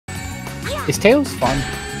His tail's fun.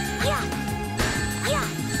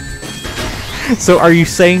 So are you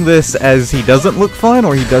saying this as he doesn't look fun,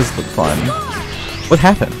 or he does look fun? What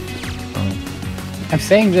happened? I'm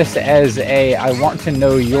saying this as I want to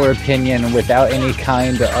know your opinion without any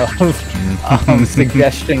kind of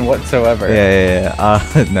suggestion whatsoever. Yeah.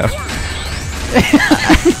 No.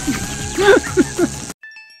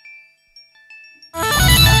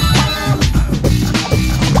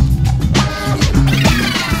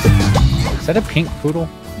 Is that a pink poodle?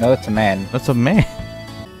 No, that's a man. That's a man.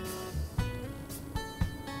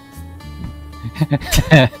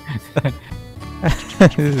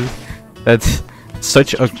 That's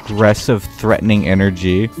such aggressive, threatening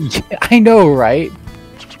energy. Yeah, I know, right?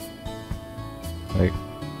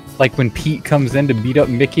 Like when Pete comes in to beat up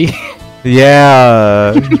Mickey.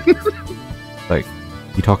 Yeah. Like,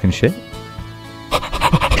 you talking shit?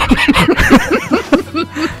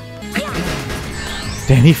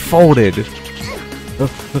 Damn, he folded.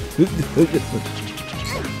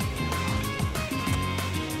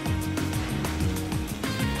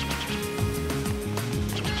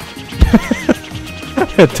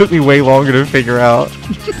 It took me way longer to figure out.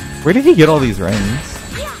 Where did he get all these rings?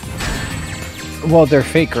 Well, they're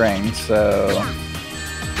fake rings, so...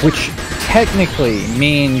 Which technically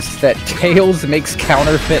means that Tails makes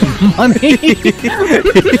counterfeit money.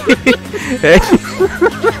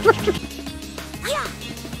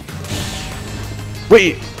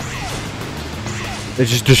 Wait! They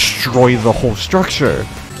just destroy the whole structure.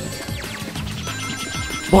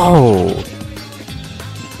 Whoa!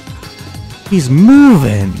 He's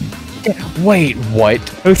moving! Wait, what?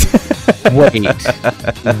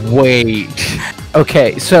 Wait.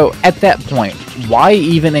 Okay, so at that point, why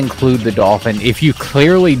even include the dolphin if you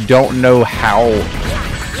clearly don't know how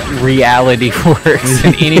reality works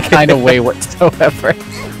in any kind of way whatsoever?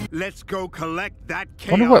 Let's go collect that chaos.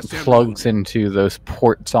 I wonder what plugs into those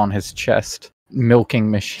ports on his chest.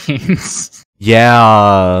 Milking machines.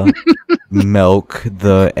 Yeah. Milk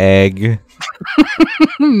the egg.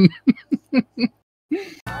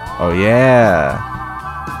 Oh yeah.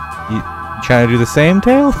 You trying to do the same,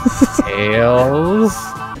 Tails? Tails.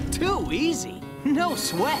 Too easy. No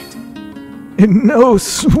sweat. No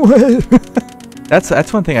sweat.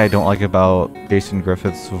 That's one thing I don't like about Jason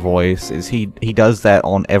Griffith's voice is he does that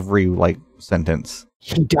on every like sentence.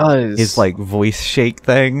 He does. His like voice shake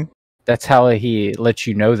thing. That's how he lets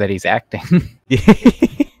you know that he's acting.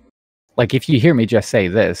 Like, if you hear me just say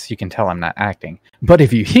this, you can tell I'm not acting. But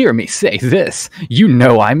if you hear me say this, you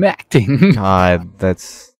know I'm acting. God,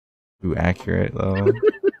 that's too accurate, though.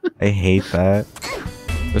 I hate that.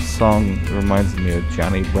 This song reminds me of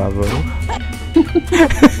Johnny Bravo.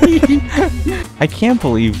 I can't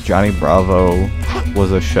believe Johnny Bravo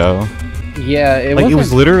was a show. Yeah, it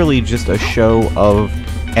was literally just a show of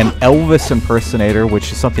an Elvis impersonator,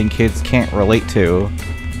 which is something kids can't relate to,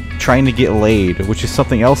 trying to get laid, which is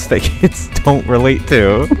something else that kids don't relate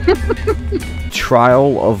to.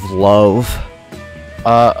 Trial of love.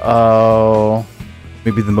 Uh-oh.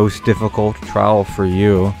 Maybe the most difficult trial for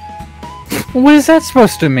you. What is that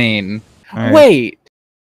supposed to mean? Right. Wait!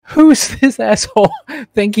 Who's this asshole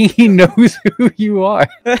thinking he knows who you are?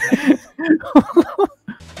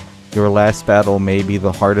 Your last battle may be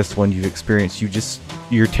the hardest one you've experienced.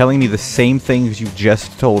 You're telling me the same things you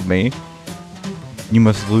just told me. You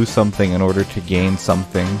must lose something in order to gain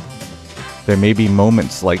something. There may be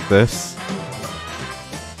moments like this.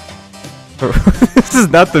 This is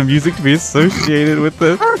not the music to be associated with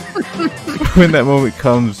this. When that moment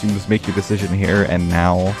comes, you must make your decision here and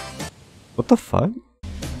now. What the fuck?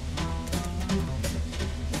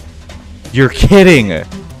 You're kidding!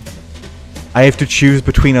 I have to choose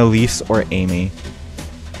between Elise or Amy.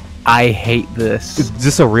 I hate this. Is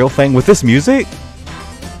this a real thing with this music?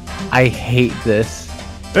 I hate this.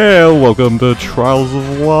 Hey, welcome to Trials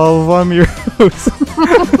of Love. I'm your host. Sonic,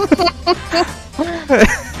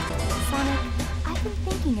 I've been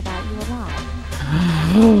thinking about you a lot.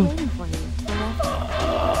 I've been waiting for you to the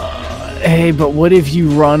left. Hey, but what if you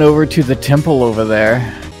run over to the temple over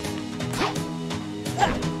there?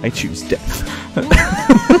 I choose death.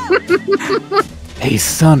 Hey,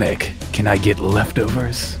 Sonic, can I get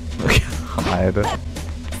leftovers? God.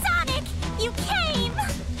 Sonic, you came!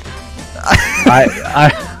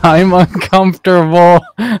 I'm uncomfortable.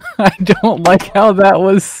 I don't like how that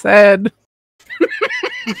was said.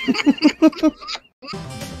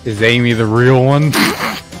 Is Amy the real one?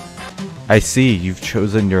 I see, you've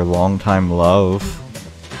chosen your longtime love.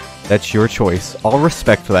 That's your choice. I'll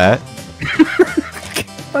respect that.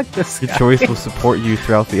 Fuck this Your guy. choice will support you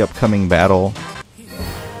throughout the upcoming battle.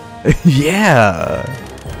 Yeah!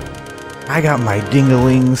 I got my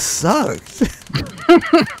dingaling sucked.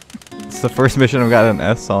 It's the first mission I've got an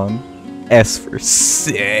S on. S for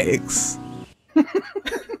 6.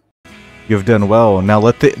 You've done well. Now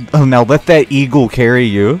let that eagle carry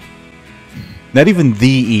you. Not even the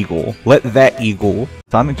eagle. Let that eagle.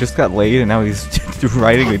 Sonic just got laid and now he's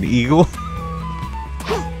riding an eagle.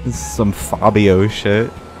 This is some Fabio shit.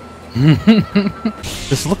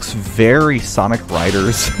 This looks very Sonic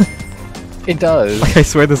Riders. It does. Like, I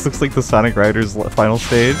swear this looks like the Sonic Riders final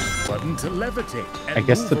stage. Button to levitate. I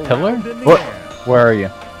guess the pillar? What? Where are you?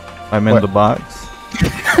 I'm in the box.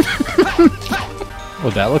 Well,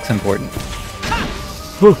 that looks important.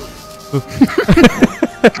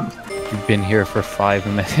 You've been here for 5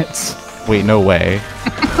 minutes. Wait, no way.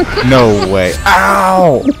 No way.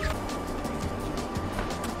 Ow!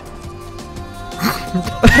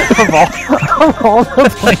 of all the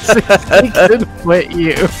places they could put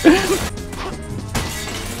you.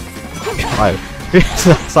 God.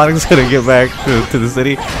 Sonic's gonna get back to the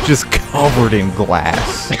city just covered in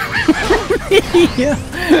glass. Yeah.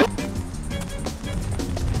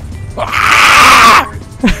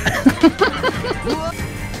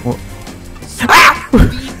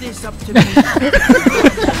 Leave this up to me.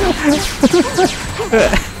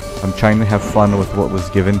 I'm trying to have fun with what was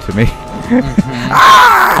given to me.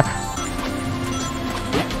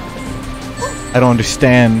 I don't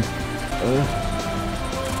understand.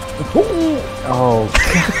 Oh.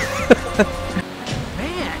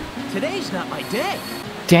 Man, today's not my day.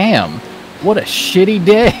 Damn. What a shitty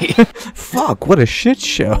day. Fuck, what a shit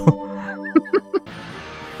show.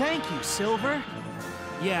 Thank you, Silver.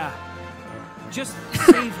 Yeah, just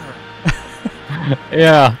save her.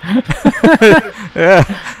 Yeah. Yeah.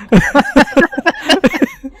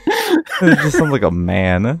 It just sounds like a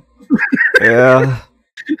man. Yeah.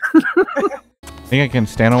 Think I can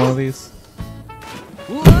stand on one of these?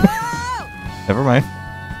 Whoa! Never mind.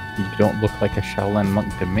 You don't look like a Shaolin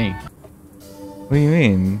monk to me. What do you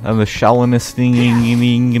mean? I'm the Shaolinest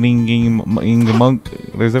monk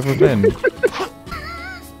there's ever been.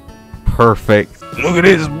 Perfect. Look at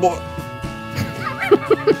this boy.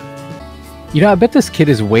 You know, I bet this kid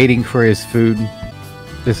is waiting for his food.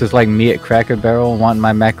 This is like me at Cracker Barrel wanting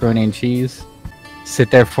my macaroni and cheese.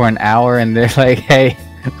 Sit there for an hour and they're like, hey,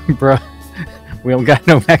 bro, we don't got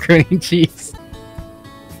no macaroni and cheese.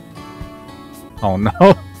 Oh no.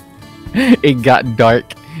 It got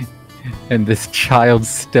dark and this child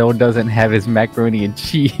still doesn't have his macaroni and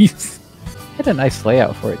cheese. Had a nice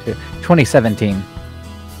layout for it too. 2017.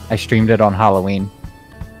 I streamed it on Halloween.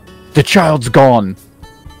 The child's gone.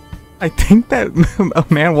 I think that a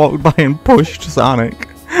man walked by and pushed Sonic.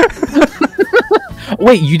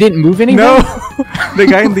 Wait, you didn't move anything? No! The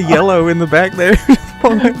guy in the yellow in the back there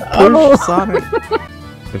pushed Sonic.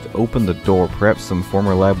 You have to open the door. Perhaps some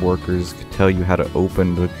former lab workers could tell you how to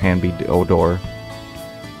open the Canby door.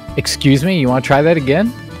 Excuse me, you want to try that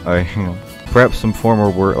again? Alright, hang on. Perhaps some former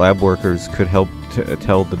lab workers could help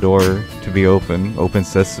tell the door to be open. Open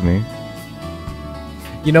sesame.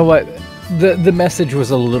 You know what? The message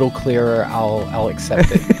was a little clearer. I'll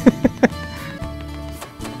accept it.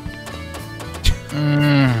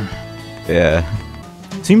 Yeah.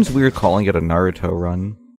 Seems weird calling it a Naruto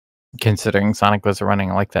run. Considering Sonic was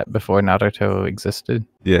running like that before Naruto existed.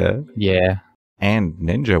 Yeah. Yeah. And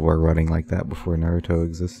Ninja were running like that before Naruto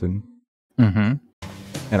existed. Mm-hmm.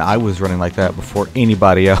 And I was running like that before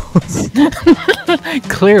anybody else.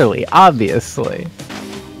 Clearly, obviously.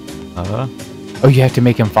 Oh, you have to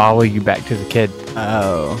make him follow you back to the kid.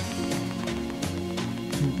 Oh.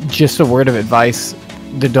 Just a word of advice.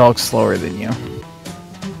 The dog's slower than you.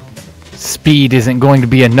 Speed isn't going to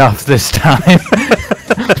be enough this time.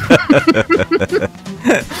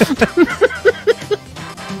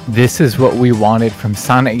 This is what we wanted from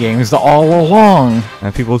Sonic games all along.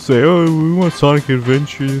 And people say, oh, we want Sonic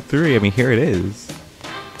Adventure 3. I mean, here it is.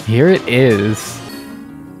 Here it is.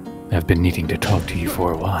 I've been needing to talk to you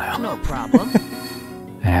for a while. No problem.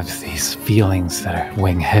 I have these feelings that are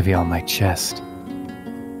weighing heavy on my chest.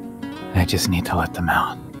 I just need to let them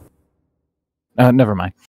out. Never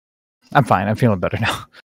mind. I'm fine. I'm feeling better now.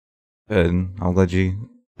 Good. I'm glad you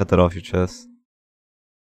got that off your chest.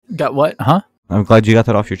 Got what? Huh? I'm glad you got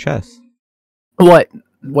that off your chest. What?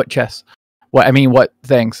 What chest? What? I mean, what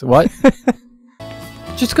things? What?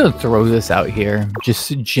 Just gonna throw this out here.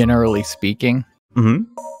 Just generally speaking. Mm-hmm.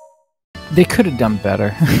 They could have done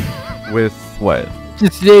better. With what?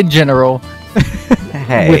 Just in general.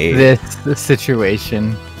 Hey. With this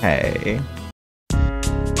situation. Hey.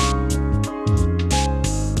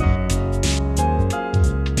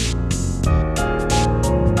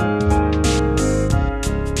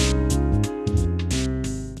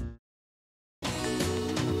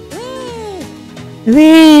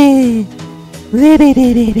 Wee.